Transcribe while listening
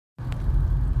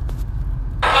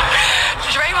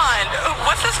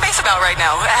space about right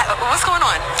now? What's going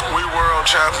on? We world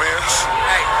champions.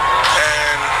 Right.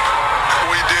 And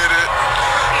we did it.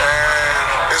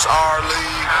 And it's our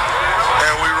league.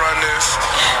 And we run this.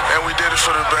 And we did it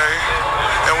for the Bay.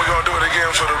 And we're going to do it again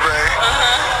for the Bay.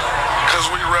 Because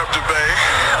we rep the Bay.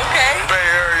 Okay. Bay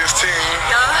Area's team.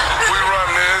 We run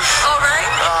this. All right.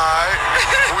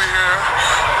 We here.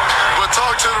 But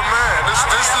talk to the man. This is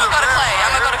the man.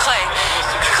 I'm going to go to Clay.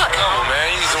 No, man,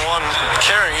 he's the one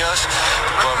carrying us.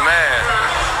 But, man,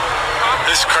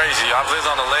 it's crazy. I've lived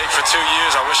on the lake for 2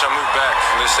 years. I wish I moved back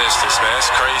in this instance, man. It's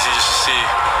crazy just to see,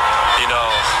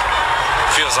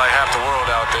 feels like half the world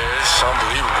out there. It's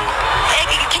unbelievable. Hey,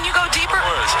 can you go deeper?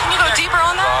 Can you go deeper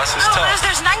on that? It's tough.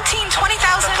 There's 19,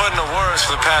 20,000. Putting the words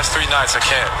for the past 3 nights, I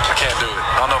can't do it.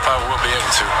 I don't know if I will be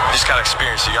able to. You just got to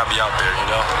experience it. You got to be out there,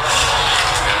 Yeah.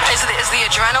 Is the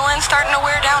adrenaline starting to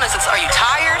wear down? Are you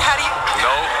tired? How do you?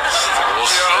 No.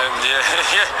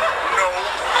 Yeah. No.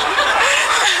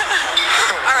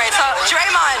 All right, so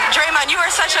Draymond, you are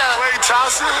such a... Clay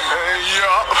Thompson?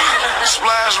 Yup.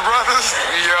 Splash Brothers?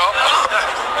 Yup.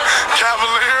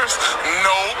 Cavaliers?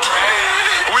 Nope.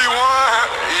 We won?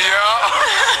 Yup.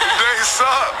 They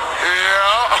suck?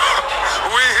 Yup.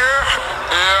 We here?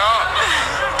 Yup.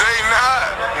 They not?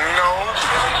 Nope.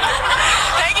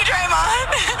 Thank you,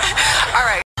 Draymond. All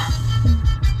right.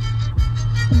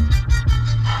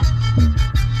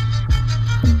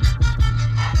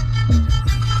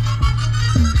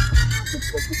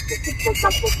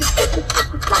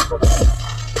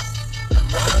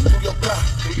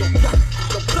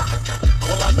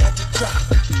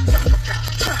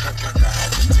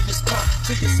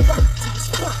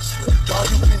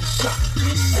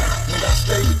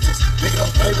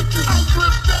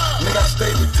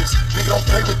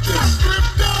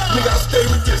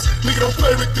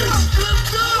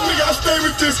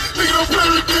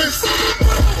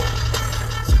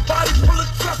 Somebody pull a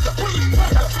trucker.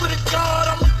 I swear to God,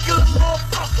 I'm a good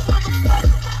motherfucker.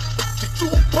 If you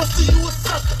a pussy, you a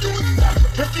sucker.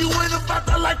 If you ain't about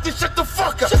that life, then shut the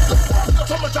fuck up.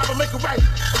 So much time to make it right.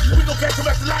 We gon' catch him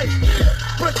at the light.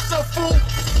 Break yourself, fool.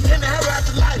 In the hair at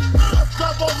the light.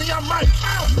 Club on me, I'm Mike.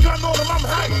 Gun on him, I'm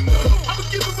hype. I'ma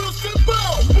keep it real simple.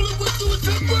 Bullet with through a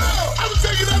temple. I'ma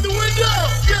take it out the window.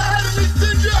 Get ahead of this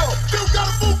video. Still got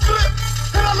a full clip.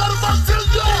 And I let him out till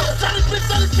yo. Tiny bitch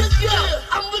out of shit, yo.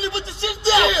 I'm really with the shit,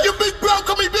 yo. You big bro,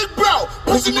 call me big bro.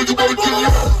 Pussy nigga, baby, kill you.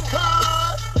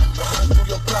 Through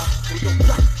your block, through your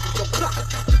block, through your block.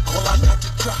 All I got to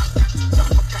drop.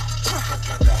 I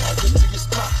got to have it to your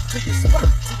spot, to your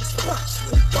spot, to your spot.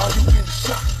 Dog, you getting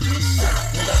shot.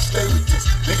 Nigga, I stay with this.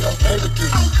 Nigga, don't play with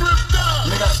this. I'm gripped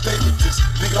up. Nigga, I stay with this.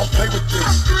 Nigga, don't play with this.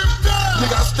 I'm gripped up.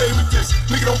 Nigga, I stay with this.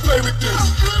 Nigga, don't play with this.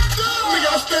 I'm gripped up.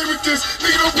 Nigga, I stay with this.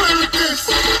 Nigga, don't play with this.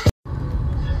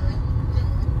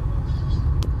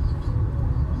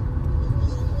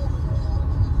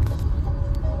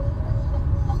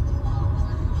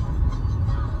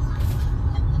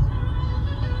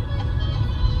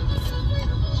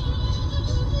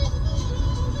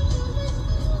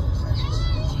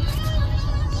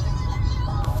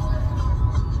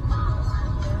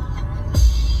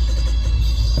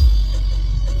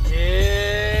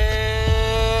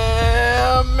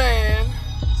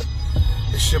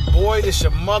 It's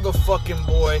your motherfucking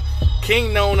boy,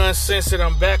 Kingknown Uncensored.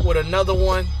 I'm back with another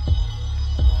one.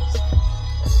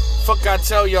 Fuck, I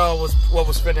tell y'all what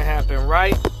was finna happen,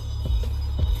 right?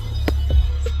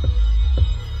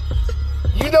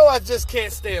 You know I just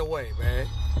can't stay away, man.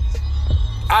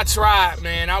 I tried,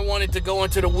 man. I wanted to go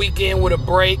into the weekend with a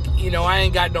break. I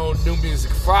ain't got no new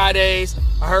music Fridays.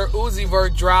 I heard Uzi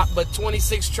Vert drop, but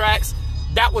 26 tracks,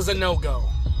 that was a no-go.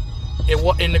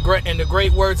 In the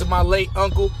great words of my late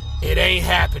uncle, it ain't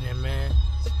happening, man.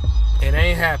 It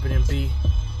ain't happening, B.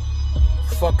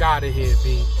 Fuck out of here,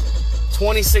 B.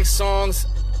 26 songs,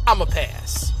 I'ma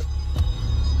pass.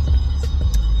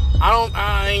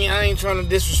 I ain't trying to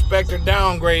disrespect or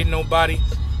downgrade nobody,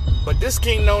 but this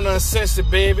Kingknown Uncensored,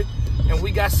 baby, and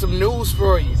we got some news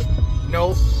for you.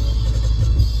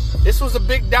 This was a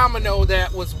big domino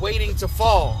that was waiting to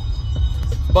fall,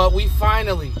 but we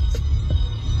finally,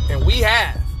 and we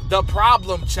have the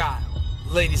problem child.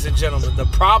 Ladies and gentlemen, the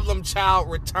problem child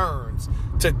returns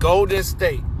to Golden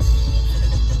State.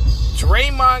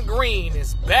 Draymond Green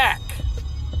is back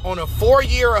on a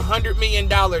 4-year, $100 million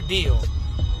deal.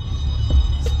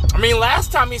 I mean,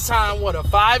 last time he signed, a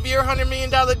 5-year, $100 million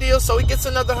deal? So he gets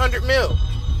another $100 million.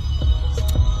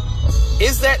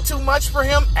 Is that too much for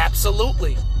him?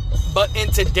 Absolutely. But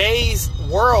in today's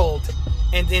world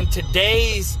and in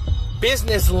today's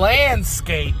business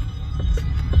landscape,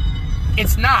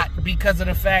 it's not, because of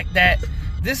the fact that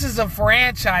this is a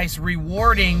franchise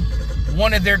rewarding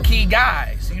one of their key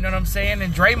guys. You know what I'm saying?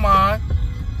 And Draymond,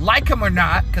 like him or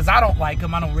not, because I don't like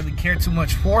him, I don't really care too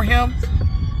much for him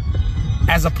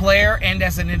as a player and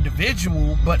as an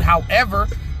individual, but however,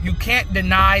 you can't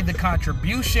deny the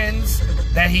contributions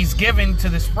that he's given to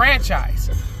this franchise.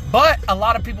 But a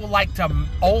lot of people like to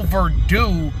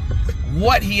overdo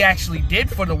what he actually did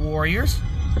for the Warriors.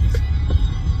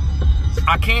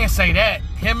 I can't say that,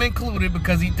 him included,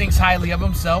 because he thinks highly of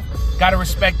himself. Got to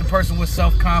respect the person with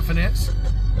self-confidence,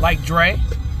 like Dre.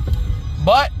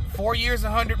 But 4 years,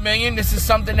 $100 million, this is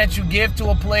something that you give to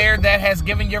a player that has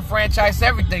given your franchise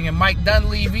everything. And Mike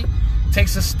Dunleavy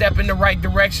takes a step in the right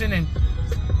direction. And,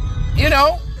 you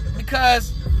know,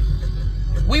 because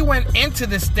we went into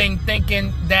this thing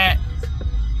thinking that,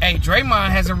 hey, Draymond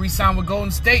hasn't re-signed with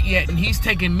Golden State yet, and he's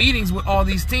taking meetings with all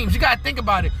these teams. You got to think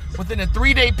about it. Within a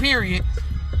 3-day period,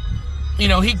 you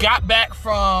know, he got back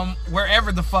from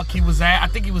wherever the fuck he was at. I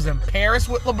think he was in Paris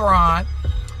with LeBron.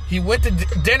 He went to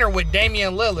dinner with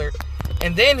Damian Lillard,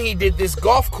 and then he did this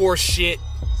golf course shit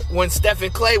when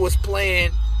Stephen Clay was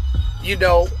playing, you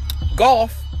know,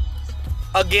 golf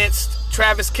against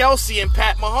Travis Kelce and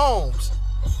Pat Mahomes.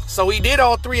 So he did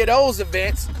all 3 of those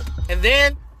events, and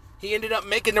then he ended up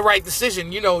making the right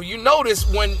decision. You know, you notice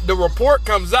when the report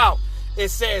comes out, it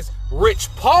says Rich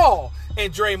Paul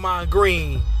and Draymond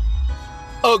Green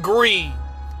agreed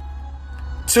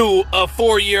to a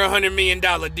 4-year, $100 million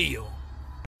deal.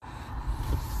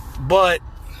 But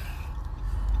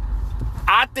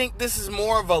I think this is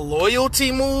more of a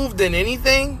loyalty move than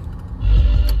anything.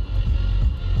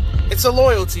 It's a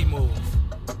loyalty move.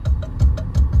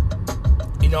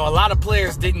 You know, a lot of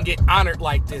players didn't get honored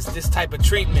like this type of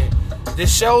treatment.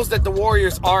 This shows that the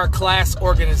Warriors are a class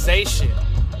organization.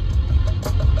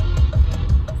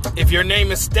 If your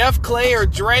name is Steph, Clay, or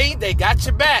Dre, they got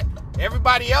your back.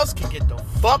 Everybody else can get the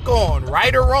fuck on,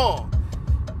 right or wrong.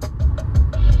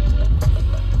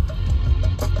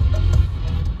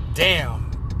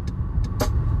 Damn.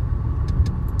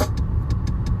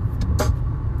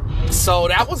 So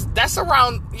that's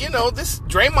around, you know, this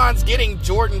Draymond's getting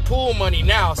Jordan Poole money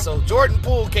now. So Jordan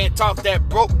Poole can't talk that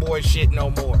broke boy shit no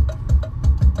more.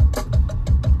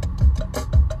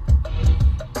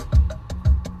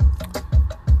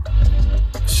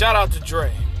 Shout out to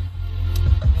Dre.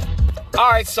 All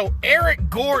right, so Eric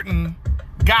Gordon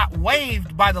got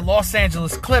waived by the Los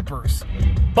Angeles Clippers.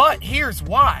 But here's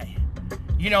why.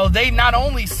 You know, they not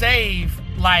only save,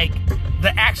 like,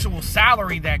 the actual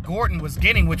salary that Gordon was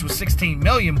getting, which was $16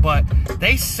 million, but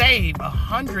they save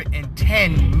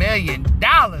 $110 million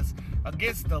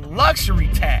against the luxury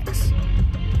tax.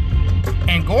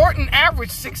 And Gordon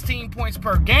averaged 16 points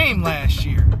per game last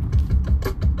year.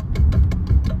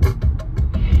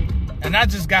 And I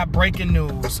just got breaking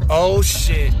news. Oh,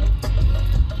 shit.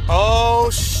 Oh,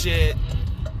 shit.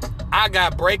 I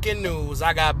got breaking news.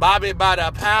 I got Bobby by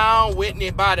the pound,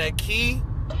 Whitney by the key.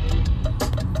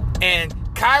 And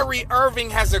Kyrie Irving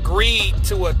has agreed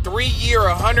to a 3-year,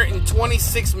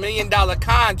 $126 million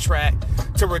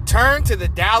contract to return to the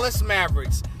Dallas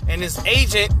Mavericks. And his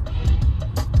agent...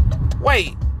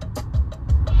 Wait.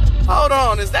 Hold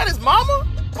on. Is that his mama?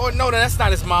 Or no, that's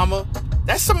not his mama.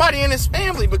 That's somebody in his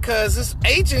family, because his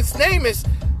agent's name is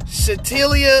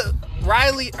Shatilia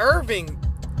Riley Irving.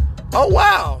 Oh,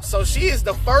 wow. So she is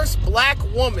the first black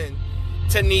woman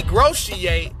to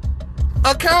negotiate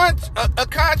a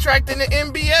contract in the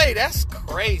NBA. That's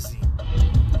crazy.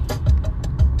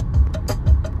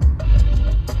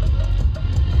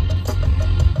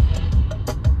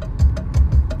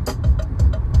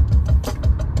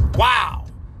 Wow.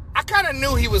 I kind of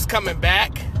knew he was coming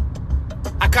back.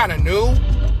 I kind of knew.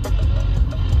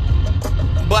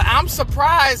 But I'm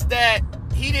surprised that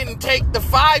he didn't take the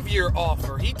 5-year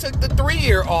offer. He took the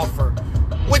 3-year offer,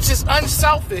 which is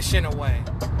unselfish in a way.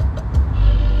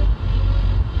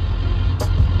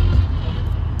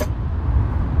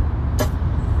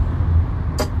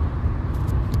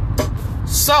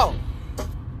 So,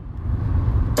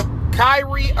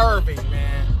 Kyrie Irving,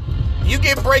 man. You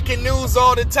get breaking news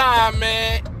all the time,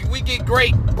 man. We get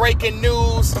great breaking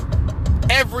news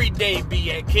every day,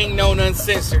 be at Kingknown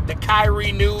Uncensored. The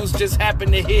Kyrie news just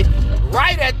happened to hit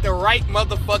right at the right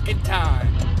motherfucking time.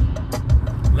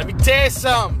 Let me tell you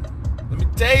something,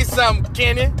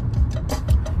 Kenny.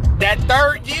 That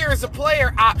 3rd year is a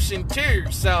player option too.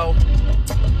 So,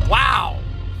 wow.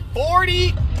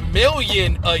 $42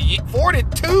 million a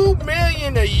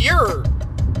year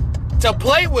to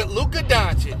play with Luka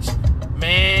Doncic.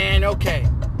 Man, okay.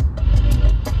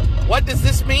 What does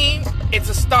this mean? It's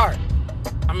a start.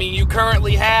 I mean, you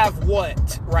currently have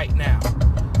what right now?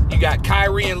 You got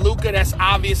Kyrie and Luka. That's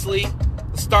obviously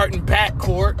starting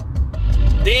backcourt.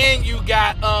 Then you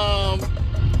got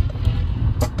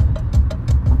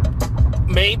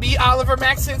maybe Oliver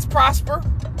Maxence Prosper.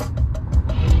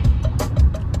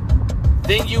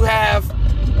 Then you have,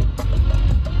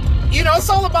 it's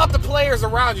all about the players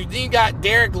around you. Then you got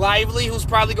Derek Lively, who's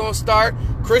probably going to start.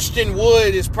 Christian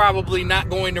Wood is probably not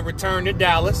going to return to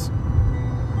Dallas.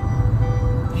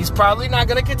 He's probably not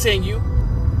going to continue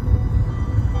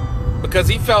because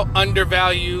he felt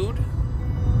undervalued.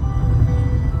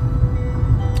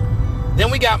 Then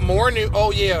we got more new.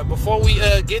 Oh, yeah. Before we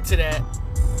get to that.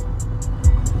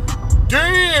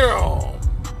 Damn.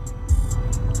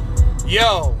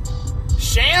 Yo.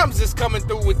 Shams is coming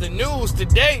through with the news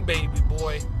today, baby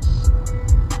boy.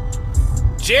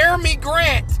 Jeremy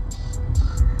Grant.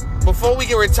 Before we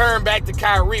can return back to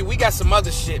Kyrie, we got some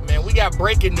other shit, man. We got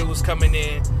breaking news coming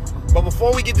in. But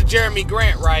before we get to Jeremy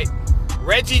Grant, right,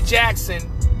 Reggie Jackson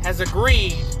has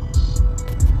agreed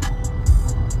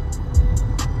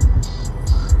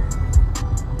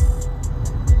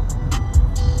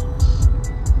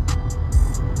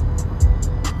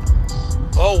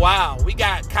oh, wow. We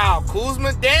got Kyle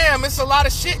Kuzma. Damn, it's a lot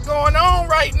of shit going on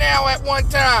right now at one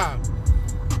time.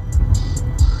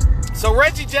 So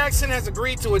Reggie Jackson has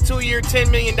agreed to a 2-year,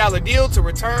 $10 million deal to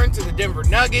return to the Denver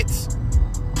Nuggets.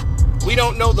 We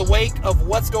don't know the wake of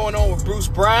what's going on with Bruce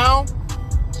Brown,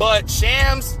 but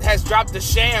Shams has dropped the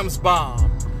Shams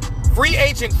bomb. Free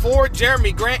agent forward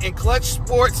Jeremy Grant and Clutch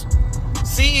Sports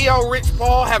CEO Rich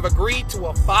Paul have agreed to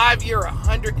a 5-year,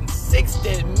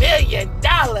 $160 million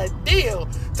deal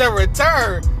to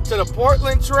return to the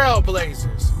Portland Trail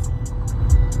Blazers.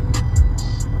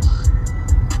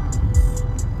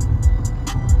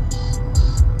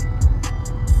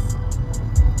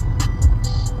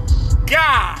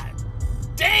 God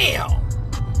damn.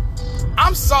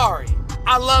 I'm sorry.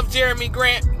 I love Jeremy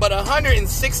Grant, but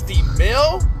 160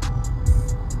 mil?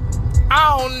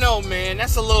 I don't know, man.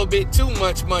 That's a little bit too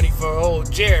much money for old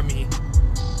Jeremy.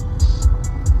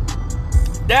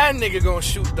 That nigga gonna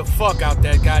shoot the fuck out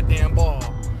that goddamn ball.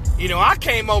 I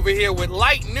came over here with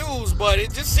light news, but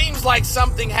it just seems like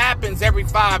something happens every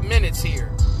 5 minutes here.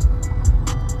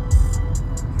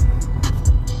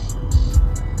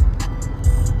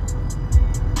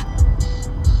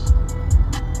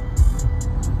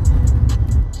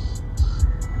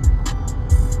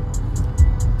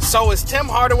 So is Tim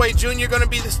Hardaway Jr. going to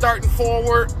be the starting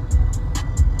forward?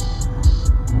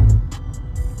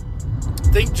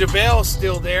 I think JaVale's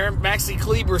still there. Maxi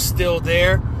Kleber's still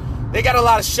there. They got a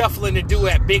lot of shuffling to do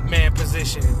at big man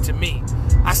position, to me.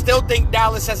 I still think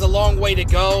Dallas has a long way to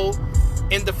go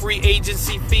in the free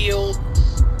agency field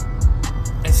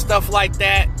and stuff like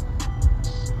that.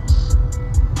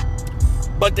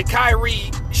 But the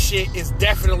Kyrie shit is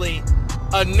definitely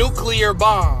a nuclear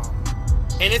bomb.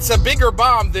 And it's a bigger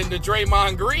bomb than the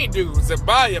Draymond Green dudes, in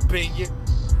my opinion.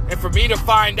 And for me to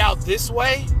find out this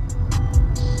way,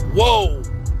 whoa.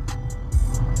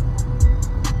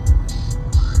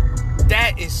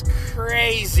 That is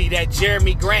crazy that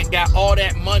Jeremy Grant got all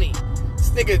that money.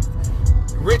 This nigga,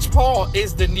 Rich Paul,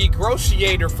 is the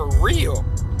negotiator for real.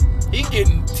 He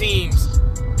getting teams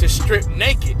to strip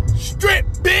naked. Strip,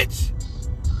 bitch!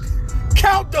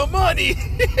 Count the money!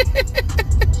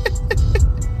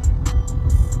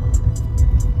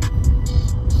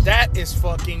 That is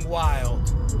fucking wild.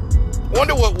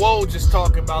 Wonder what Woj is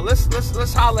talking about.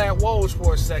 Let's holler at Woj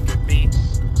for a second, B.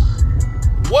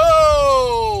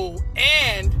 Whoa!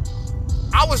 And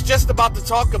I was just about to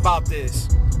talk about this.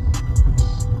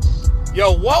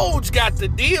 Yo, Woj got the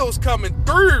deals coming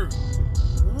through.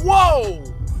 Whoa!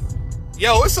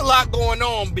 Yo, it's a lot going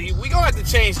on, B. We gonna have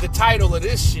to change the title of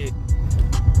this shit.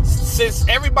 Since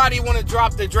everybody want to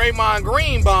drop the Draymond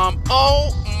Green bomb,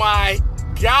 oh my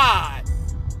God.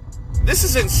 This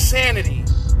is insanity.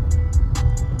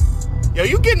 Yo,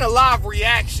 you getting a live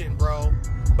reaction, bro.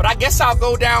 But I guess I'll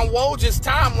go down Woj's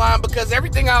timeline because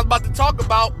everything I was about to talk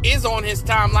about is on his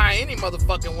timeline any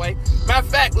motherfucking way. Matter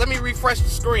of fact, let me refresh the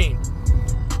screen.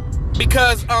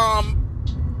 Because I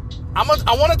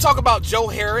want to talk about Joe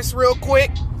Harris real quick.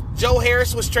 Joe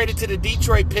Harris was traded to the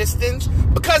Detroit Pistons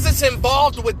because it's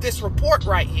involved with this report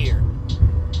right here.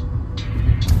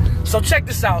 So check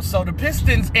this out. So the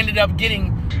Pistons ended up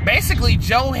getting basically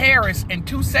Joe Harris and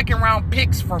 2 second-round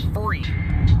picks for free.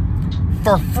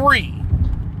 For free.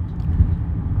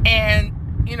 And,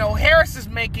 Harris is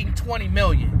making $20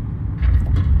 million.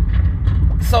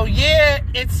 So, yeah,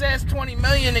 it says $20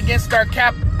 million against our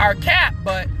cap,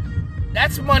 but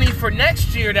that's money for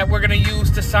next year that we're going to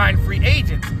use to sign free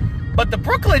agents. But the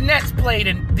Brooklyn Nets played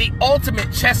the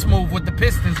ultimate chess move with the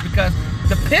Pistons because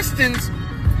the Pistons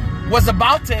was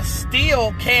about to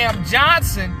steal Cam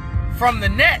Johnson from the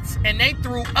Nets, and they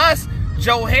threw us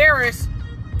Joe Harris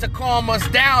to calm us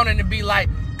down and to be like,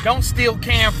 don't steal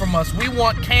Cam from us. We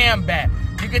want Cam back.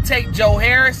 You can take Joe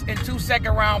Harris and 2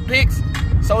 second-round picks.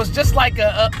 So it's just like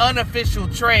a unofficial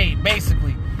trade,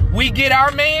 basically. We get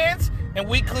our mans, and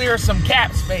we clear some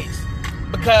cap space.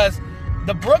 Because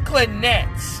the Brooklyn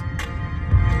Nets,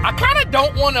 I kind of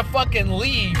don't want to fucking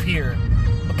leave here.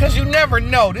 Because you never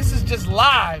know. This is just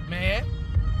live, man.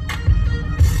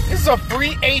 This is a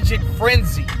free agent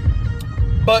frenzy.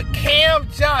 But Cam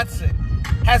Johnson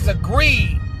has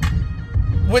agreed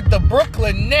with the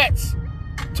Brooklyn Nets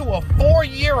to a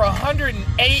 4-year,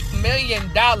 $108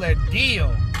 million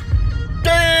deal.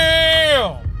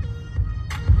 Damn!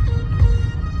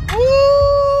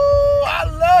 Ooh, I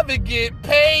love it. Get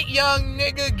paid, young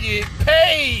nigga, get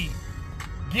paid.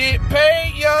 Get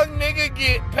paid, young nigga,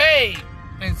 get paid.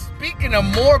 And speaking of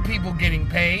more people getting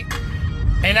paid,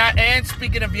 and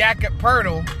speaking of Jakob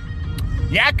Poeltl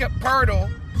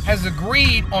has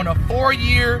agreed on a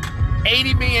 4-year,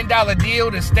 $80 million deal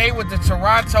to stay with the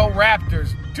Toronto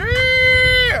Raptors.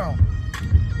 Damn!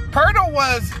 Poeltl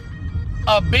was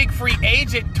a big free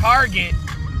agent target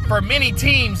for many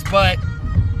teams, but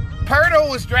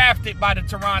Poeltl was drafted by the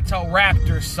Toronto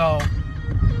Raptors, so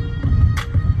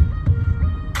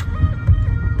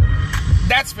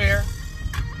that's fair.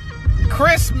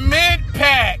 Chris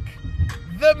Mid-Pack,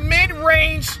 the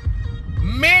mid-range,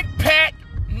 mid-pack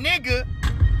nigga,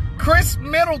 Chris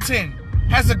Middleton,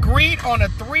 has agreed on a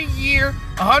 3-year,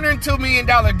 $102 million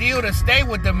deal to stay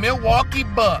with the Milwaukee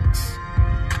Bucks.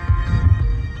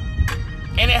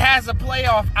 And it has a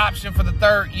playoff option for the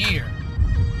 3rd year.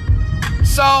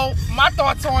 So, my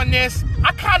thoughts on this,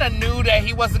 I kind of knew that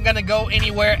he wasn't going to go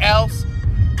anywhere else.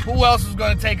 Who else was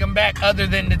going to take him back other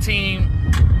than the team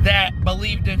that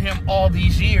believed in him all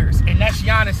these years? And that's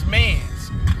Giannis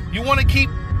Mans. You want to keep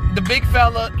the big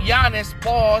fella, Giannis,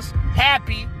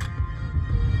 happy.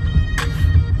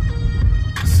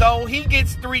 So he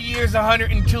gets 3 years,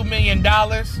 $102 million.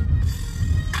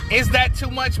 Is that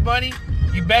too much money?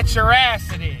 You bet your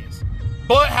ass it is.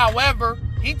 But, however,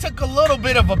 he took a little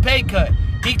bit of a pay cut.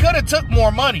 He could have took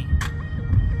more money.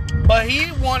 But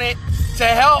he wanted to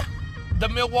help the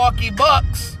Milwaukee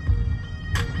Bucks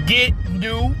get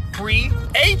new free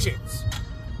agents.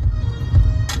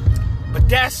 But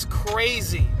that's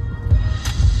crazy.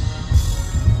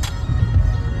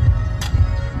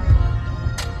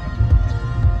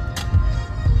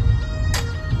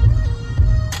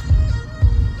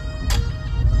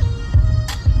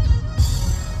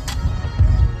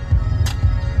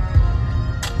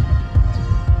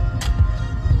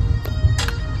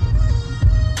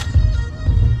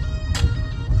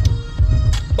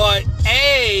 But,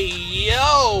 hey,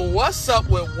 yo, what's up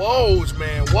with Woj,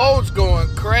 man? Woj going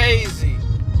crazy.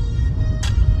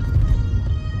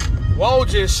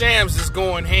 Woj and Shams is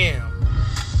going ham.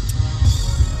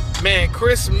 Man,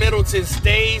 Chris Middleton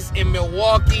stays in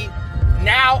Milwaukee.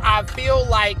 Now I feel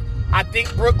like, I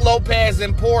think Brook Lopez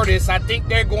and Portis, I think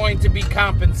they're going to be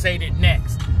compensated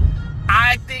next.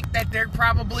 I think that they're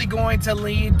probably going to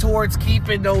lean towards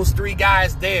keeping those 3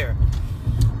 guys there.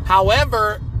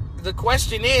 However, the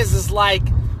question is like,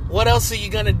 what else are you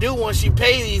going to do once you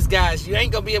pay these guys? You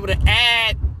ain't going to be able to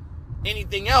add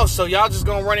anything else. So y'all just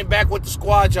going to run it back with the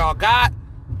squad y'all got.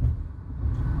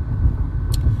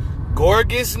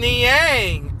 Gorgas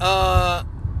Niang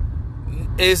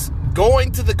is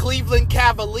going to the Cleveland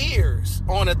Cavaliers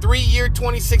on a 3-year,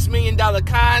 $26 million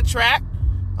contract.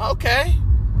 Okay.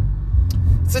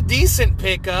 It's a decent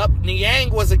pickup.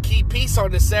 Niang was a key piece on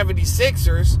the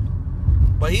 76ers.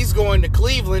 But he's going to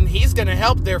Cleveland. He's going to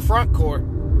help their front court.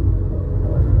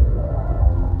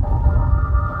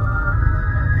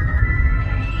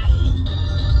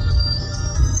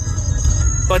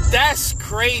 But that's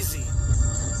crazy.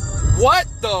 What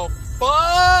the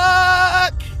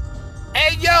fuck?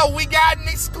 Hey, yo, we got an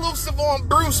exclusive on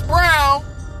Bruce Brown.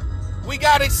 We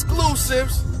got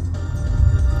exclusives.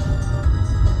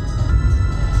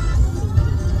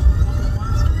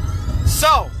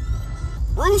 So,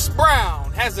 Bruce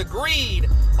Brown has agreed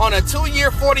on a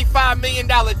 2-year, $45 million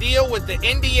deal with the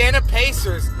Indiana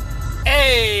Pacers.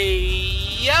 Hey,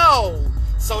 yo.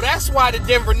 So that's why the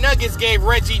Denver Nuggets gave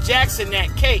Reggie Jackson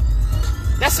that cake.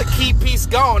 That's a key piece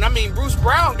gone. I mean, Bruce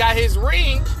Brown got his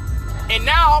ring, and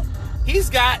now he's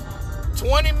got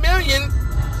 $20 million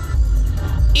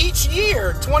each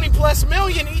year. 20 plus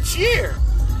million each year.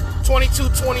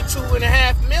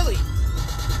 22.5 million.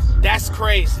 That's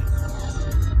crazy.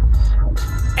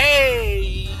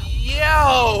 Hey,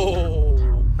 yo.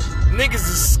 Niggas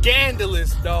is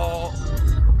scandalous, dog.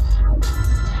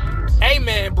 Hey,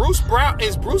 man,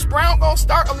 is Bruce Brown going to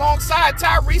start alongside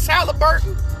Tyrese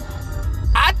Halliburton?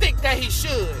 I think that he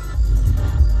should.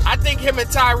 I think him and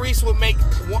Tyrese would make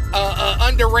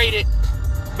underrated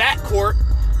backcourt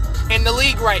in the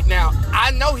league right now.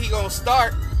 I know he going to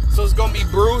start, so it's going to be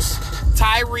Bruce,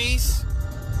 Tyrese,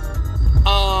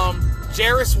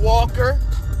 Jarris Walker,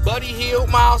 Buddy Hield,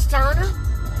 Miles Turner.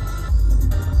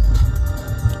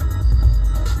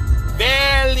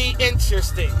 Very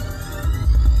interesting.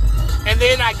 And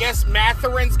then I guess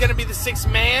Matherin's going to be the sixth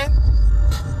man.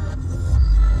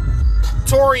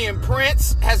 Taurean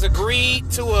Prince has agreed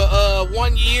to a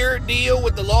 1-year deal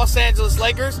with the Los Angeles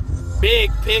Lakers. Big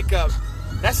pickup.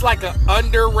 That's like an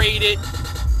underrated.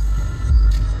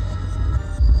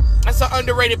 That's an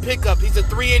underrated pickup. He's a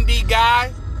 3-and-D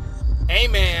guy. Hey,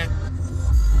 man.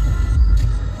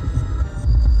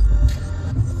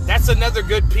 That's another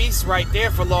good piece right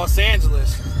there for Los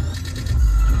Angeles.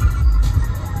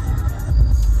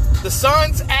 The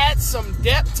Suns add some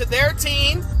depth to their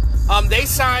team. They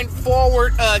signed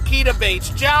forward Keita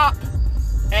Bates-Diop.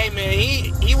 Hey, man,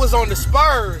 he was on the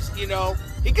Spurs, you know.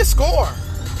 He can score.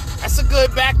 That's a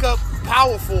good backup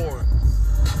power forward.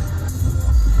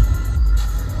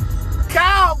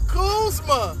 Kyle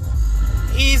Kuzma.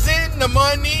 He's in the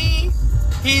money.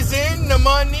 He's in the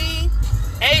money.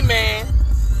 Hey, man.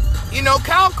 You know,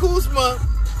 Kyle Kuzma,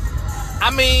 I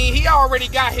mean, he already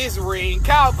got his ring.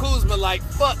 Kyle Kuzma, like,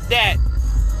 fuck that.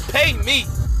 Pay me.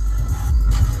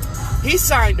 He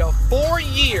signed a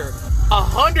 4-year,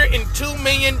 $102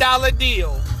 million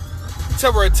deal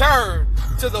to return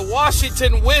to the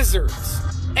Washington Wizards.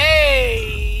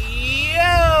 Hey,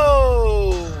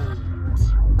 yo.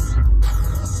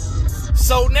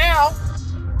 So now,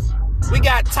 we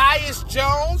got Tyus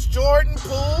Jones, Jordan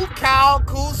Poole, Kyle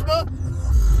Kuzma,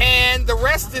 and the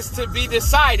rest is to be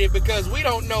decided because we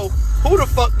don't know who the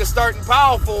fuck the starting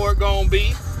power forward gonna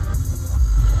be.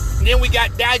 And then we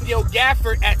got Daniel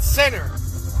Gafford at center.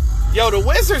 Yo, the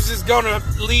Wizards is gonna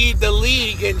lead the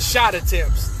league in shot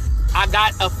attempts. I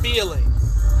got a feeling.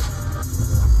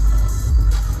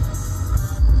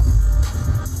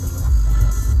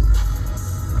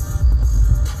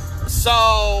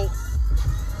 So,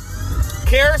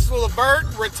 Karis LeVert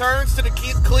returns to the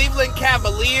Cleveland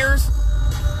Cavaliers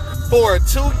for a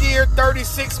 2-year,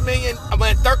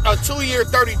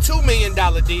 $32 million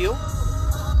deal.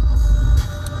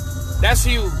 That's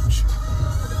huge.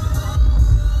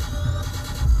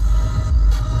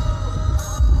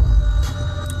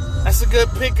 That's a good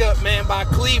pickup, man, by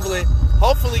Cleveland.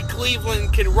 Hopefully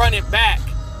Cleveland can run it back.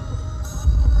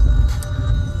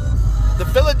 The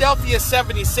Philadelphia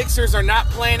 76ers are not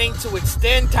planning to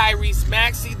extend Tyrese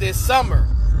Maxey this summer.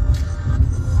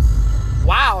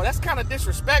 Wow, that's kind of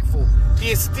disrespectful. He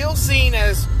is still seen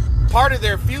as part of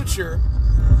their future,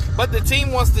 but the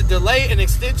team wants to delay an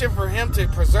extension for him to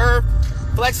preserve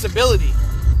flexibility.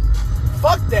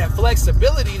 Fuck that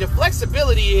flexibility. The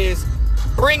flexibility is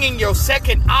bringing your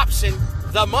second option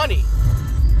the money.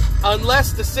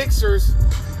 Unless the Sixers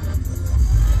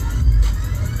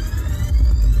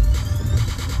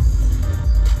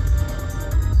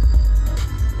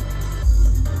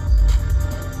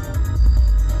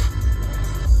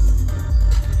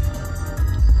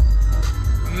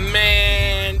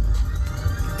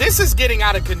this is getting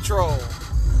out of control.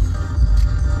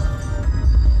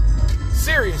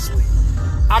 Seriously.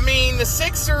 I mean, the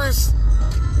Sixers,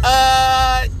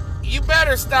 you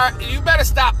better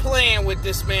stop playing with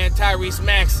this man, Tyrese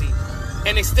Maxey,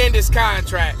 and extend his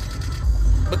contract.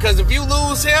 Because if you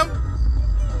lose him,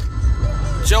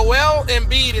 Joel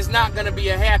Embiid is not going to be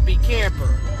a happy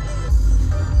camper.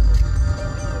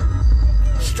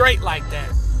 Straight like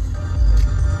that.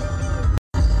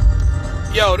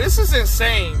 Yo, this is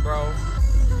insane, bro.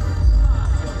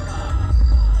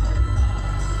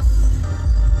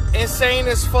 Insane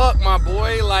as fuck, my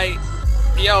boy. Like,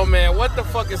 yo, man, what the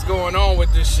fuck is going on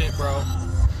with this shit, bro?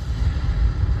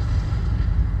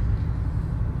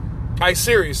 Like,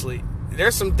 seriously,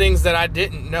 there's some things that I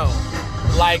didn't know.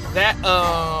 Like that,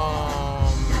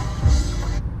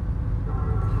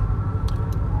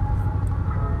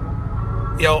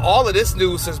 yo, all of this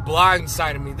news has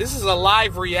blindsided me. This is a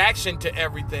live reaction to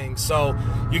everything. So,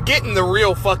 you're getting the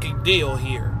real fucking deal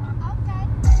here.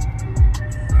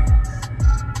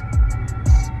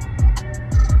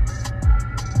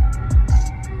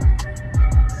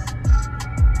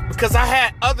 Because I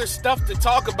had other stuff to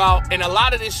talk about, and a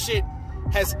lot of this shit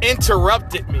has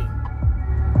interrupted me.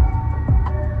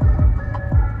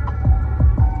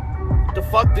 What the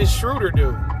fuck did Schroeder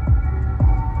do?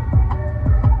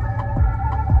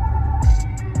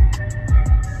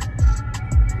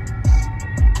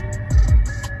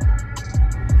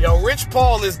 Yo, Rich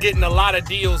Paul is getting a lot of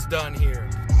deals done here.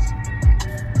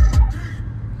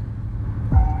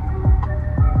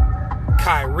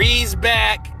 Kyrie's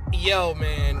back. Yo,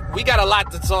 man, we got a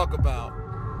lot to talk about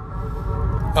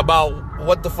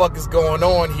what the fuck is going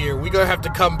on here. We're going to have to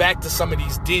come back to some of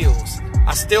these deals.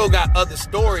 I still got other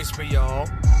stories for y'all.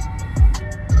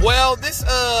 Well, this,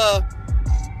 I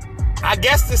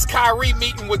guess this Kyrie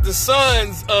meeting with the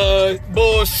Suns,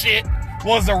 bullshit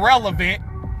was irrelevant,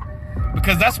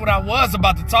 because that's what I was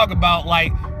about to talk about.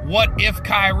 Like, what if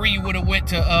Kyrie would have went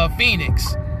to,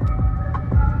 Phoenix?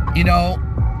 You know,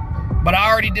 but I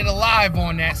already did a live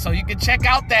on that, so you can check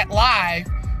out that live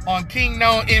on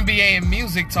Kingknown NBA and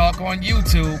Music Talk on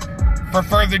YouTube for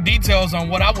further details on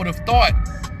what I would have thought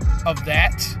of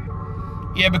that.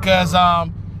 Yeah, because,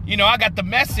 you know, I got the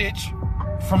message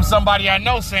from somebody I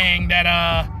know saying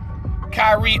that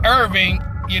Kyrie Irving,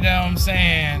 you know what I'm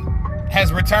saying,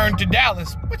 has returned to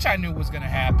Dallas, which I knew was going to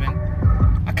happen.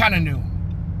 I kind of knew.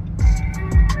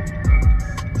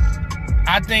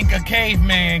 I think a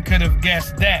caveman could have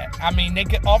guessed that. I mean, they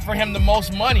could offer him the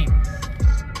most money.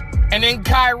 And then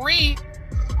Kyrie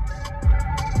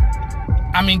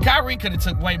could have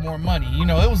took way more money. You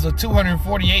know, it was a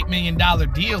 $248 million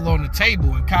deal on the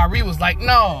table. And Kyrie was like,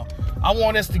 no, I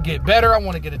want us to get better. I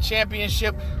want to get a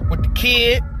championship with the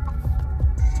kid,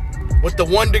 with the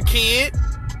Wonder Kid.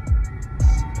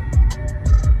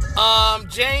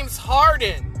 James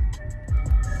Harden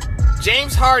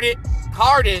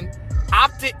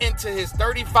opted into his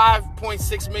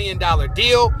 $35.6 million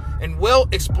deal and will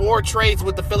explore trades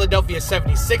with the Philadelphia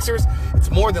 76ers. It's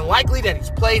more than likely that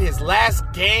he's played his last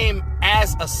game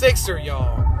as a Sixer,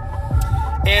 y'all.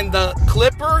 And the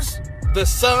Clippers, the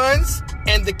Suns,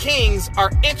 and the Kings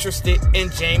are interested in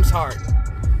James Harden.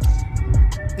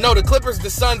 No, the Clippers, the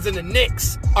Suns, and the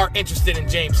Knicks are interested in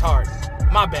James Harden.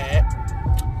 My bad.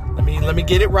 Let me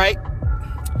get it right.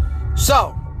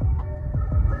 So,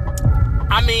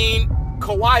 I mean,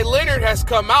 Kawhi Leonard has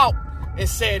come out and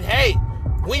said, hey,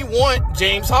 we want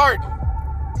James Harden.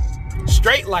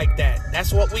 Straight like that.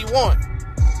 That's what we want.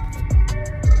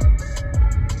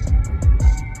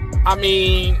 I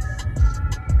mean,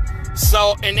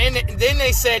 so, and then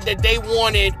they said that they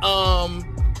wanted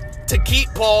to keep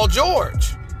Paul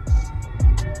George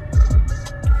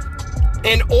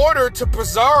in order to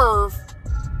preserve,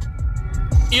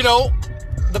 you know,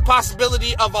 the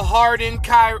possibility of a Harden,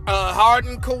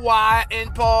 Kawhi,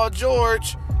 and Paul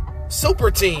George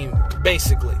super team,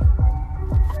 basically.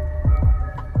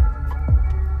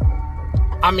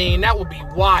 I mean, that would be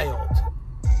wild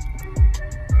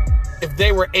if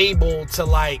they were able to,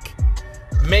 like,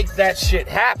 make that shit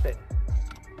happen.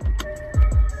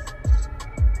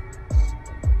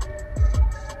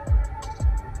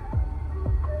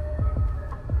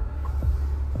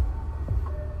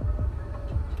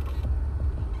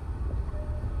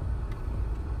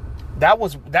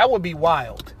 That would be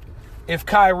wild if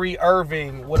Kyrie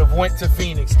Irving would have went to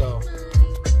Phoenix, though.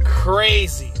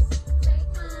 Crazy.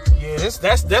 Yeah,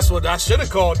 that's what I should have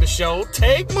called the show.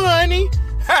 Take money.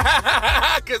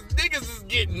 Because niggas is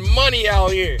getting money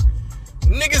out here.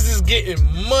 Niggas is getting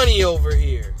money over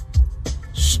here.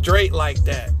 Straight like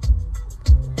that.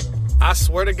 I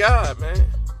swear to God, man.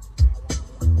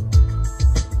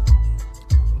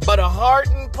 But a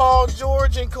Harden, Paul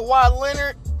George, and Kawhi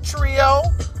Leonard trio,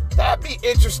 that'd be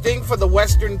interesting for the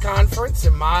Western Conference,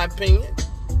 in my opinion.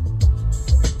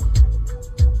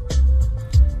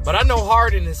 But I know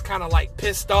Harden is kind of like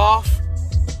pissed off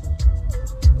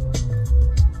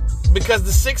because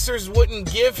the Sixers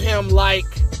wouldn't give him, like,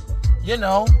 you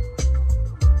know,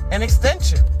 an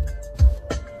extension.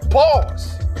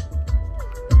 Pause.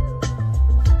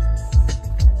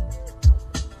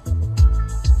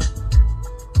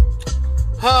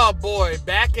 Oh boy,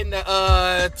 back in the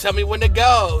tell me when to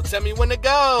go, tell me when to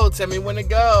go, tell me when to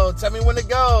go, tell me when to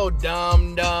go.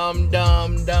 Dumb.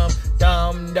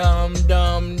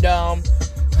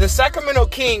 The Sacramento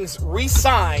Kings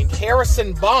re-signed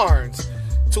Harrison Barnes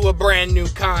to a brand new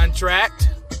contract.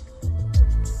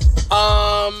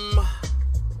 I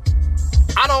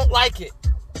don't like it.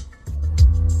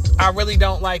 I really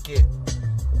don't like it.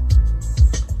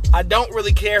 I don't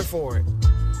really care for it.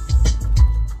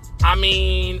 I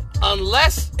mean,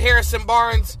 unless Harrison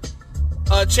Barnes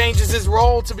changes his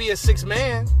role to be a sixth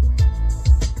man.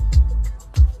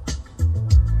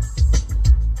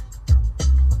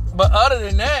 But other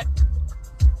than that,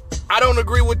 I don't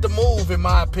agree with the move, in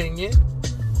my opinion.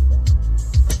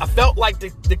 I felt like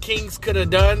the Kings could have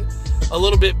done a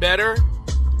little bit better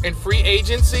in free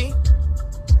agency.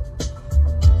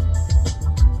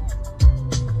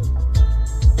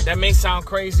 That may sound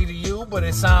crazy to you, but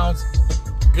it sounds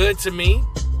good to me.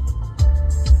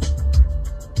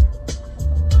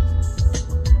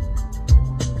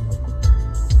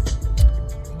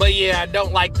 yeah, I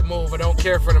don't like the move. I don't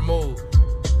care for the move.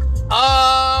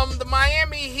 The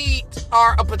Miami Heat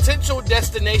are a potential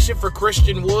destination for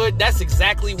Christian Wood. That's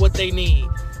exactly what they need.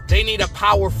 They need a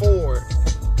power forward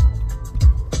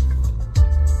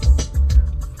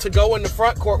to go in the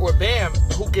front court with Bam,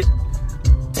 who could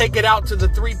take it out to the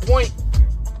three-point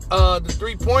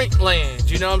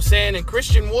land. You know what I'm saying? And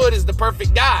Christian Wood is the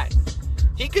perfect guy.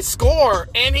 He could score,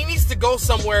 and he needs to go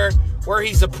somewhere where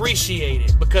he's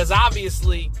appreciated, because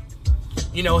obviously,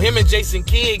 you know, him and Jason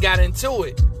Kidd got into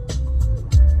it.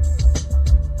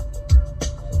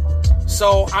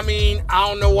 So, I mean, I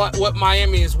don't know what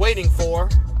Miami is waiting for,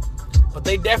 but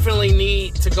they definitely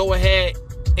need to go ahead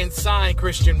and sign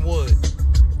Christian Wood.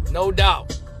 No doubt.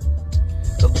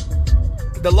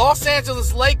 The Los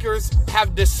Angeles Lakers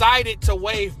have decided to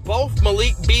waive both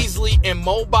Malik Beasley and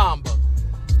Mo Bamba.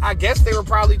 I guess they were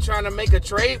probably trying to make a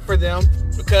trade for them,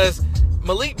 because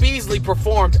Malik Beasley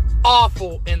performed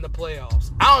awful in the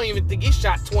playoffs. I don't even think he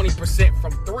shot 20%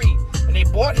 from three. And they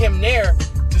bought him there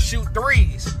to shoot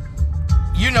threes.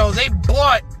 You know, they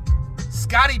bought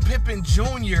Scottie Pippen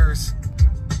Jr.'s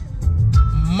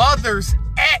mother's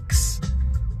ex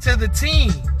to the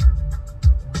team.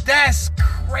 That's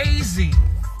crazy.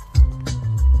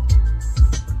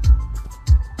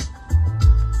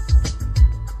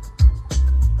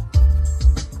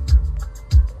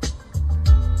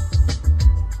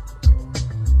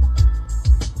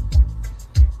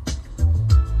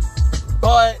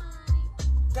 But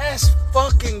that's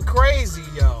fucking crazy,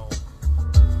 yo.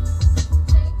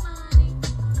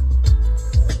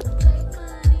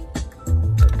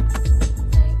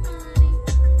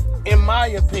 In my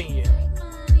opinion.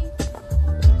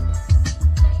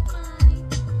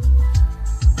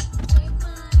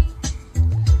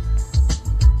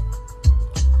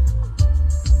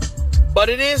 But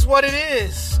it is what it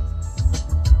is.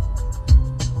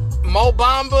 Mo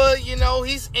Bamba, you know,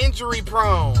 he's injury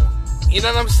prone. You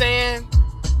know what I'm saying?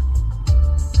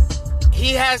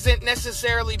 He hasn't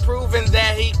necessarily proven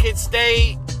that he could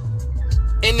stay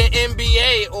in the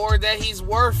NBA or that he's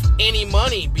worth any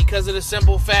money, because of the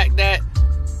simple fact that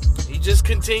he just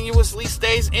continuously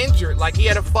stays injured. Like, he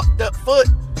had a fucked up foot.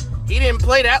 He didn't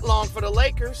play that long for the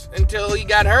Lakers until he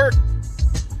got hurt.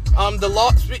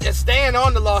 Staying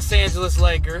on the Los Angeles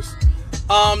Lakers,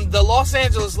 the Los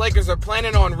Angeles Lakers are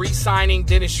planning on re-signing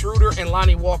Dennis Schroeder and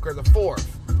Lonnie Walker IV.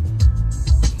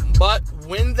 But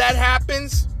when that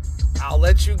happens, I'll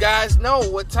let you guys know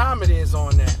what time it is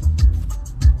on that.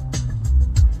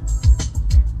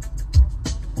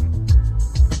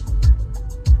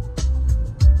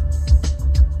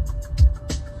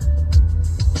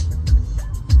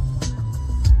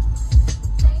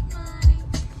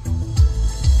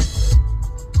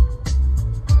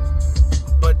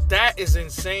 But that is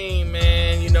insane,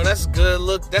 man. You know, that's a good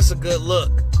look. That's a good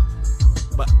look.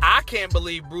 But I can't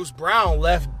believe Bruce Brown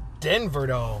left Denver,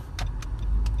 though.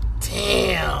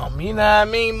 Damn, you know what I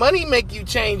mean? Money make you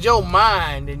change your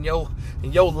mind and your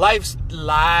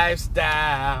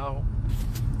lifestyle.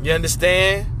 You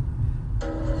understand?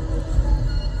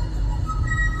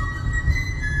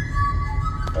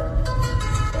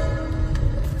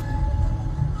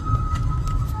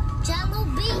 Jello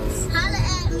Beats, holla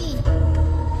at me.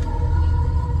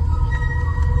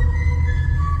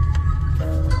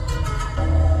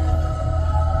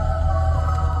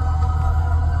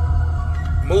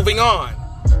 Moving on,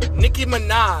 Nicki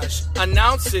Minaj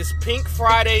announces Pink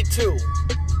Friday 2.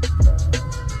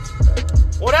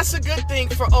 Well, that's a good thing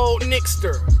for old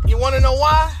Nickster. You want to know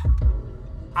why?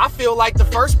 I feel like the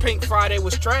first Pink Friday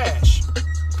was trash.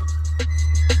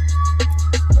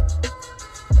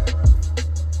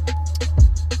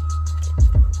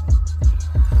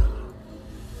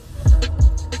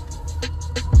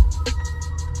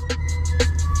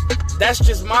 That's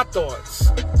just my thoughts.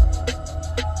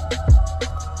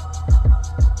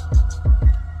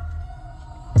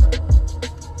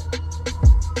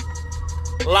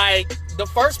 Like, the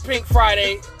first Pink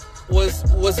Friday was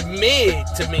mid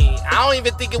to me. I don't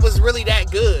even think it was really that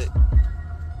good.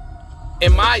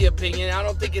 In my opinion, I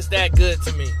don't think it's that good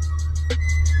to me.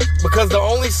 Because the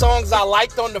only songs I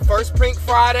liked on the first Pink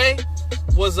Friday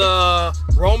was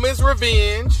Roman's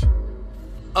Revenge,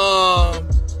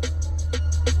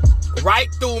 Right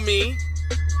Through Me,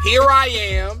 Here I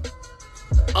Am,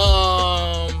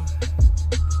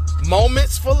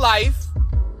 Moments for Life,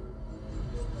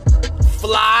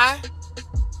 Fly.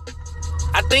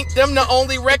 I think them the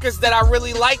only records that I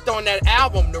really liked on that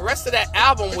album. The rest of that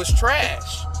album was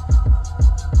trash.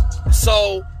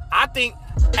 So I think,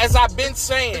 as I've been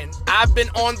saying, I've been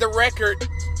on the record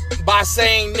by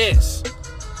saying this.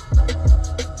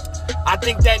 I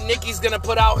think that Nicki's gonna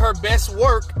put out her best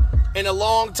work in a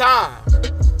long time.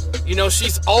 You know,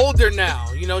 she's older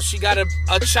now. You know, she got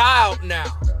a child now.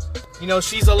 You know,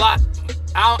 she's a lot,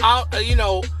 you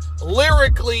know,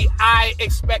 lyrically, I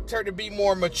expect her to be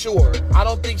more mature. I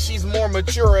don't think she's more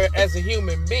mature as a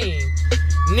human being.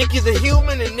 Nicki the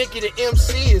human and Nicki the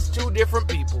MC is two different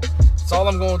people. That's all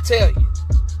I'm going to tell you.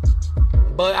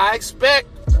 But I expect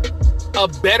a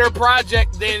better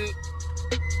project than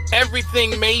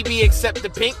everything maybe except the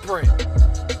Pink Print.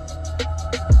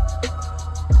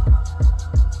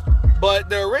 But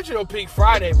the original Pink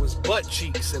Friday was butt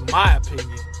cheeks, in my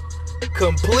opinion.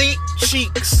 Complete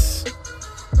cheeks.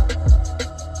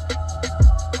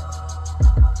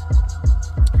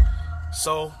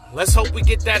 So let's hope we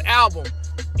get that album.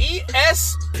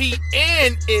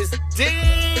 ESPN is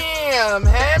damn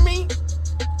hammy.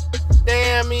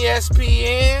 Damn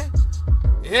ESPN.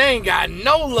 It ain't got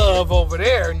no love over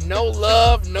there. No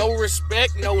love, no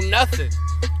respect, no nothing.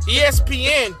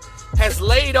 ESPN has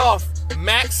laid off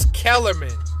Max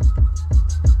Kellerman.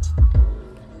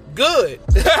 Good.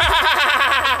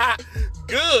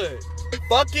 Good.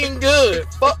 Fucking good.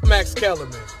 Fuck Max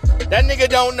Kellerman. That nigga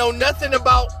don't know nothing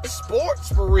about sports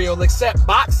for real except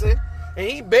boxing. And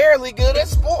he barely good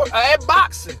at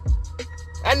boxing.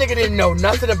 That nigga didn't know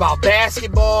nothing about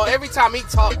basketball. Every time he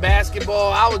talked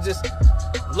basketball, I would just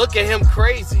look at him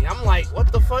crazy. I'm like,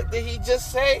 what the fuck did he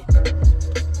just say?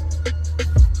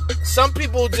 Some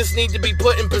people just need to be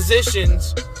put in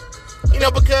positions, you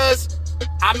know, because,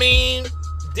 I mean,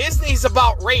 Disney's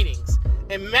about ratings.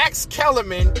 And Max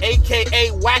Kellerman,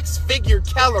 a.k.a. Wax Figure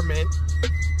Kellerman,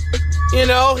 you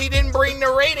know, he didn't bring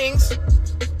the ratings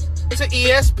to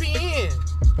ESPN.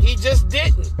 He just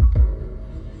didn't.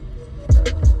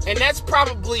 And that's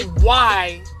probably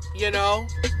why, you know,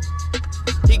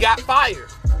 he got fired.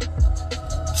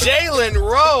 Jalen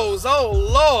Rose, oh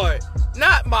Lord.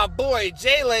 Not my boy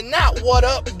Jalen, not what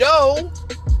up, though.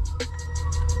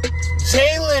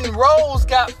 Jalen Rose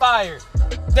got fired.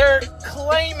 They're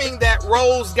claiming that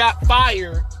Rose got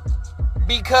fired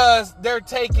because they're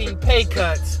taking pay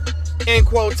cuts in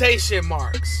quotation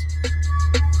marks.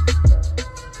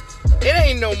 It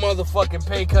ain't no motherfucking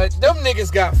pay cut. Them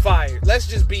niggas got fired. Let's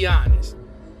just be honest.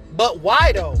 But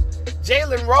why though?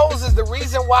 Jalen Rose is the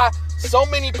reason why so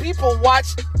many people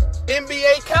watched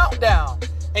NBA Countdown.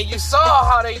 And you saw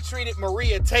how they treated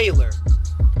Maria Taylor.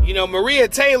 You know, Maria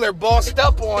Taylor bossed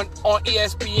up on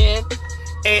ESPN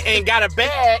and got a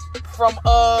bag from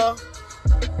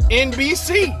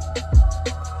NBC.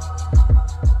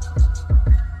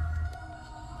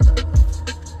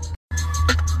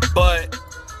 But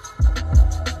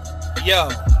yo,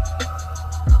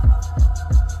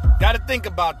 gotta think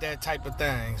about that type of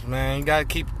things, man. You gotta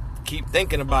keep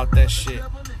thinking about that shit.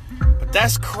 But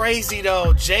that's crazy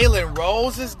though. Jalen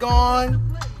Rose is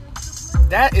gone.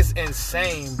 That is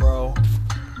insane, bro.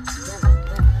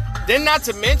 Then not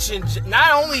to mention,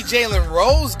 not only Jalen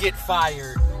Rose get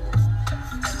fired,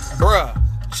 bruh,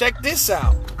 check this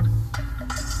out.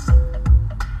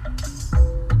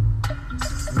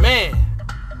 Man,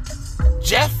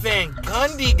 Jeff Van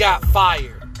Gundy got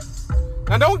fired.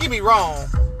 Now don't get me wrong,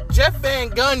 Jeff Van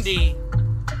Gundy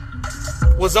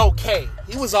was okay.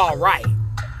 He was alright.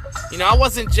 You know, I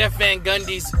wasn't Jeff Van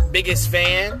Gundy's biggest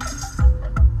fan.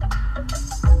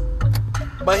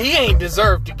 But he ain't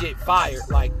deserved to get fired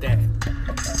like that.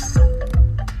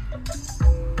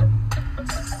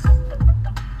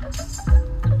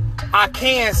 I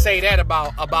can say that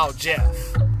about Jeff.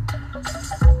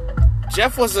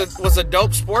 Jeff was a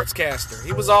dope sportscaster.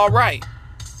 He was all right.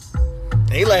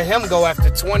 They let him go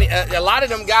after 20. A lot of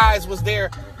them guys was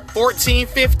there 14,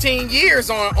 15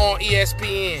 years on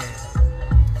ESPN.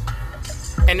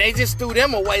 And they just threw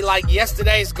them away like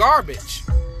yesterday's garbage.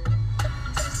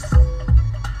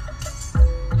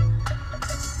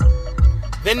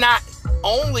 Then not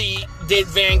only did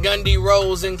Van Gundy,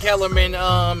 Rose, and Kellerman,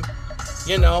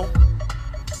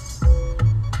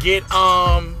 get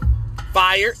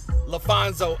fired.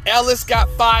 LaFonso Ellis got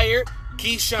fired.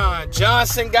 Keyshawn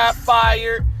Johnson got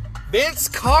fired. Vince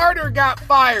Carter got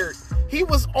fired. He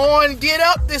was on Get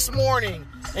Up this morning,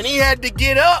 and he had to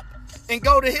get up and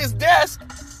go to his desk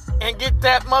and get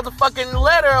that motherfucking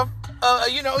letter of,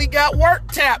 he got work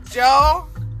tapped, y'all.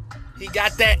 He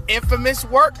got that infamous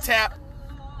work tap.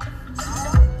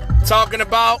 Talking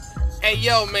about, hey,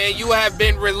 yo, man, you have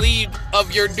been relieved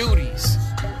of your duties.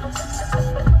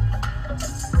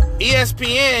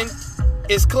 ESPN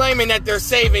is claiming that they're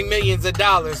saving millions of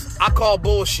dollars. I call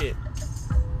bullshit.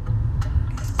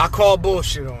 I call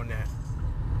bullshit on that.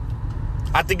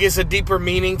 I think it's a deeper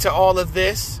meaning to all of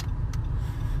this.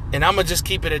 And I'm going to just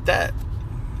keep it at that.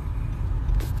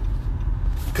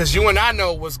 Because you and I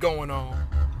know what's going on.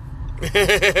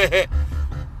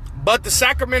 But the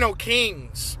Sacramento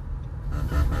Kings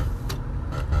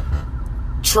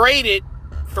traded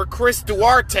for Chris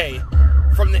Duarte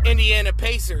from the Indiana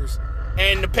Pacers,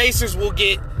 and the Pacers will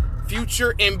get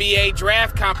future NBA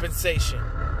draft compensation.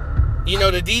 You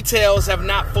know, the details have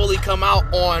not fully come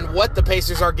out on what the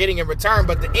Pacers are getting in return,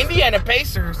 but the Indiana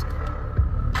Pacers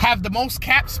have the most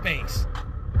cap space.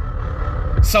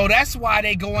 So that's why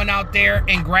they going out there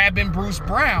and grabbing Bruce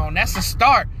Brown. That's a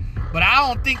start. But I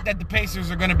don't think that the Pacers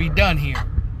are going to be done here.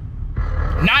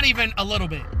 Not even a little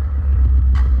bit.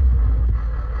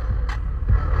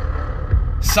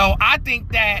 So I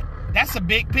think that that's a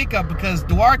big pickup because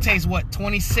Duarte's,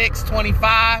 26,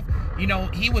 25? You know,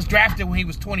 he was drafted when he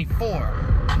was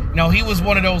 24. You know, he was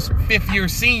one of those fifth-year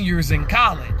seniors in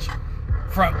college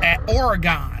at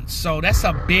Oregon. So that's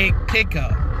a big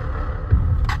pickup.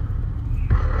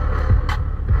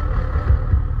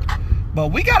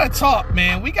 But we got to talk,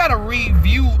 man. We got to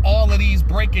review all of these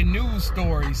breaking news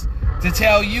stories to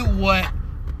tell you what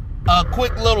a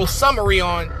quick little summary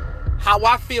on how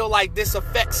I feel like this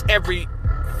affects every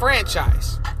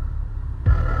franchise.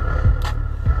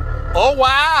 Oh,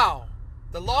 wow.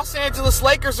 The Los Angeles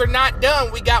Lakers are not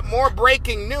done. We got more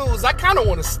breaking news. I kind of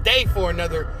want to stay for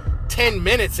another 10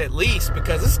 minutes at least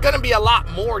because it's going to be a lot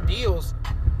more deals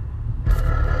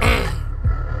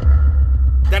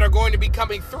that are going to be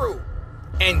coming through.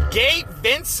 And Gabe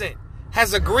Vincent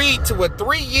has agreed to a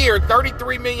 3-year,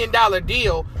 $33 million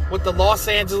deal with the Los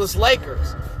Angeles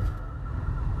Lakers.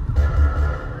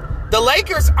 The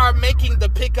Lakers are making the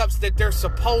pickups that they're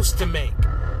supposed to make,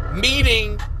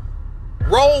 meaning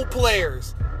role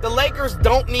players. The Lakers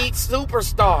don't need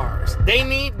superstars. They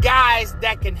need guys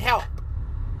that can help.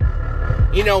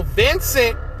 You know,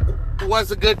 Vincent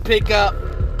was a good pickup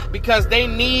because they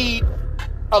need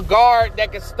a guard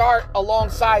that can start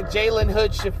alongside Jalen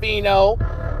Hood-Schifino,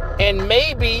 and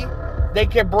maybe they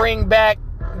can bring back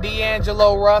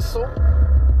D'Angelo Russell.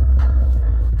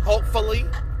 Hopefully.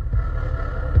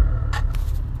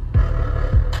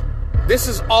 This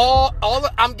is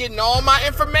I'm getting all my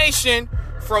information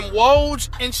from Woj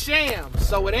and Sham,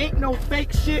 so it ain't no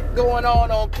fake shit going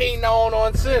on Kingknown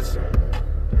Uncensored.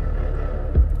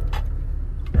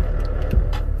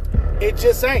 It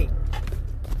just ain't.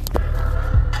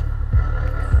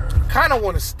 Kind of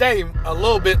want to stay a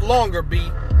little bit longer,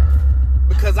 B,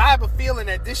 because I have a feeling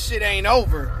that this shit ain't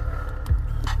over.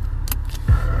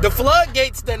 The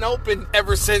floodgates done opened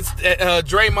ever since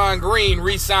Draymond Green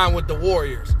re-signed with the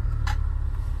Warriors.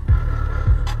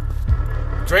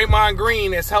 Draymond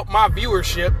Green has helped my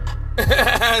viewership.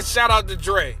 Shout out to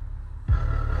Dre.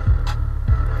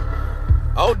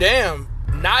 Oh, damn.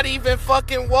 Not even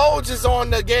fucking Woj is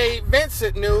on the Gabe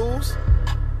Vincent news.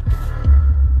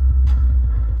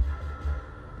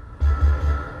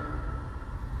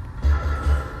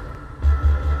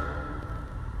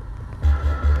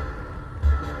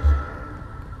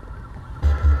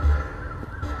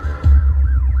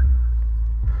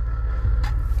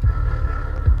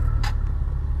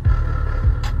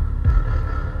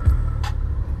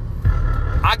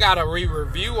 I gotta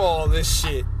re-review all this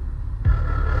shit.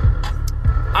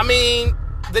 I mean,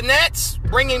 the Nets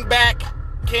bringing back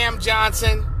Cam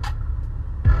Johnson.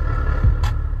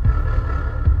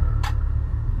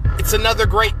 It's another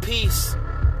great piece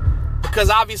because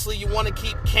obviously you want to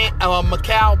keep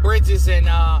Mikal Bridges and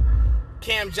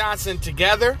Cam Johnson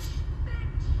together.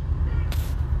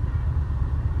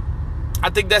 I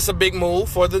think that's a big move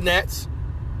for the Nets.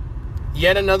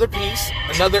 Yet another piece,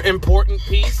 another important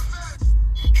piece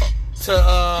to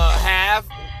have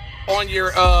on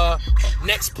your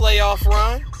next playoff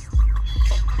run.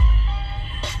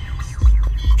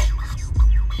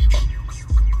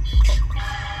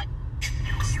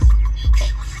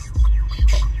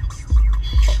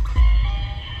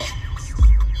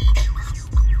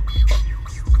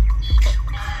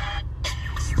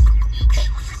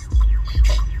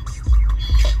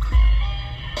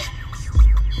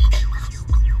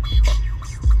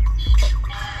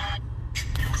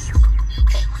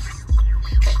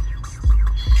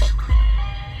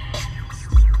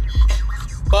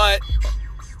 But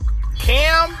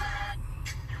Cam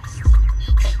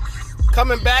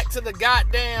coming back to the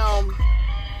goddamn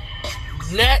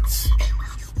Nets.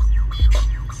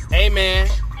 Hey, man.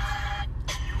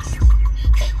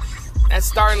 That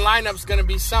starting lineup's going to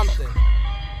be something.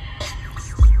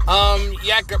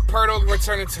 Jakob Poeltl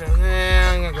returning to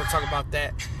I'm going to go talk about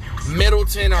that.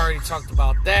 Middleton, already talked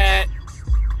about that.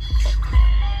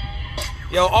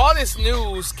 Yo, all this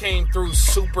news came through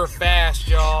super fast,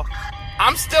 y'all.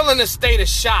 I'm still in a state of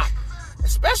shock,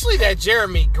 especially that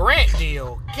Jeremy Grant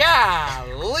deal.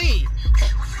 Golly.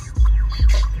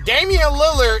 Damian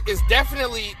Lillard is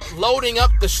definitely loading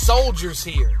up the soldiers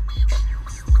here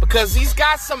because he's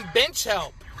got some bench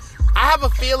help. I have a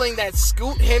feeling that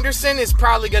Scoot Henderson is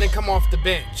probably going to come off the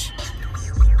bench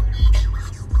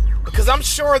because I'm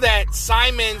sure that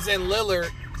Simons and Lillard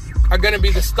are going to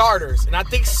be the starters, and I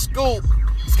think Scoot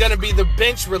is going to be the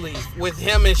bench relief with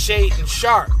him and Shaedon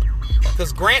Sharpe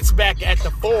because Grant's back at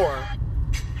the 4.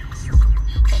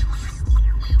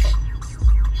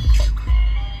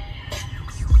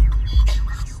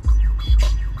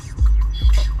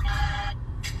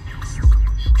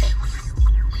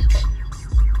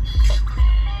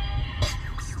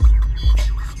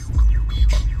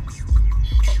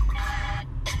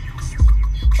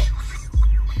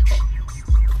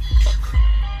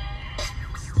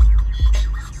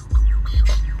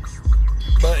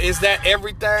 Is that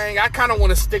everything? I kind of want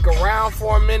to stick around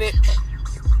for a minute.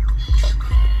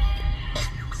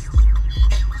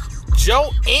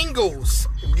 Joe Ingles.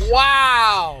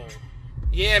 Wow.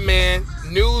 Yeah, man.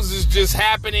 News is just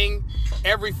happening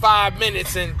every 5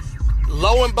 minutes. And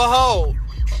lo and behold,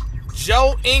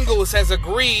 Joe Ingles has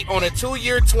agreed on a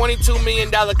 2-year, $22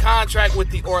 million contract with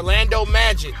the Orlando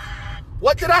Magic.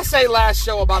 What did I say last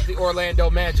show about the Orlando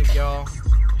Magic, y'all?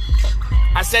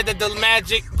 I said that the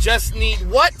Magic just need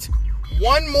what?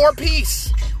 One more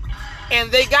piece. And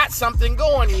they got something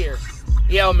going here.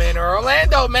 Yo, man,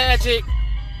 Orlando Magic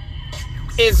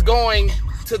is going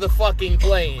to the fucking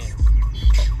play-in.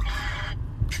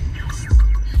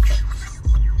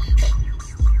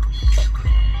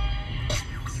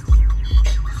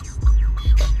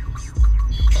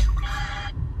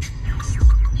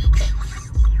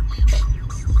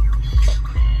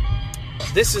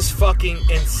 This is fucking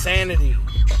insanity.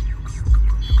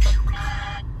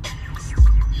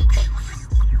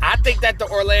 I think that the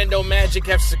Orlando Magic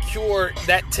have secured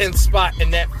that 10th spot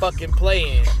in that fucking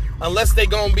play-in. Unless they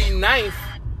gonna be 9th.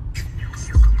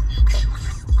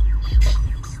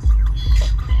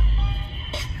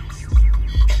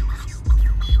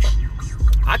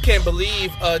 I can't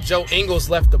believe Joe Ingles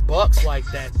left the Bucks like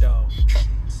that, though.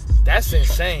 That's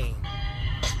insane.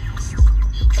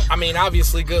 I mean,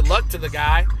 obviously, good luck to the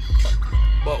guy.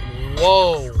 But,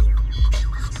 whoa.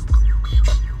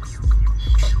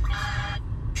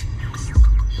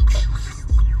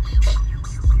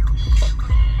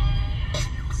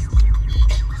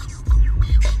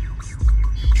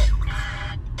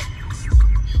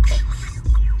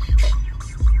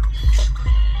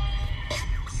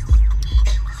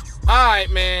 Alright,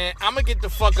 man. I'm gonna get the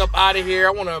fuck up out of here.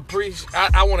 I wanna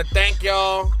thank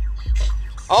y'all.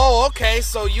 Oh, okay.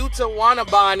 So Yuta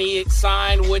Watanabe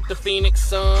signed with the Phoenix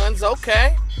Suns.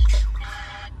 Okay.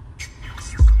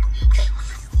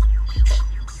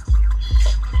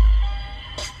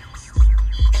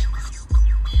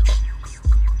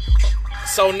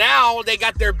 So now they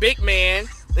got their big man.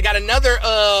 They got another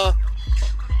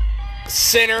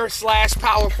center /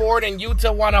 power forward in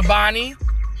Yuta Watanabe.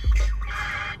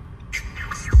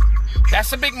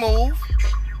 That's a big move.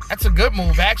 That's a good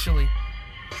move, actually.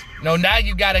 No, now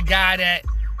you got a guy that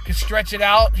can stretch it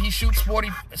out. He shoots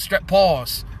 40...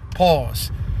 Pause.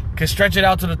 Can stretch it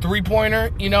out to the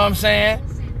three-pointer. You know what I'm saying?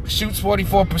 Shoots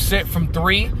 44% from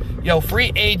 3. Yo,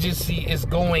 free agency is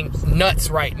going nuts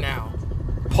right now.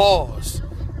 Pause.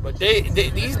 But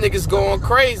these niggas going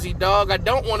crazy, dog. I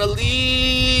don't want to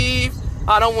leave.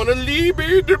 I don't want to leave.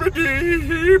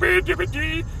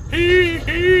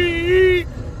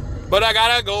 But I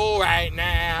gotta go right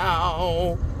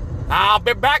now. I'll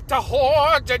be back to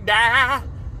hold you down.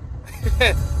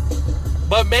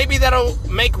 But maybe that'll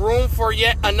make room for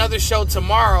yet another show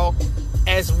tomorrow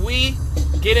as we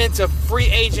get into Free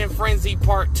Agent Frenzy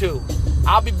Part 2.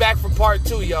 I'll be back for Part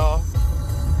 2, y'all.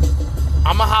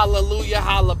 I'm a hallelujah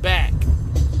holla back.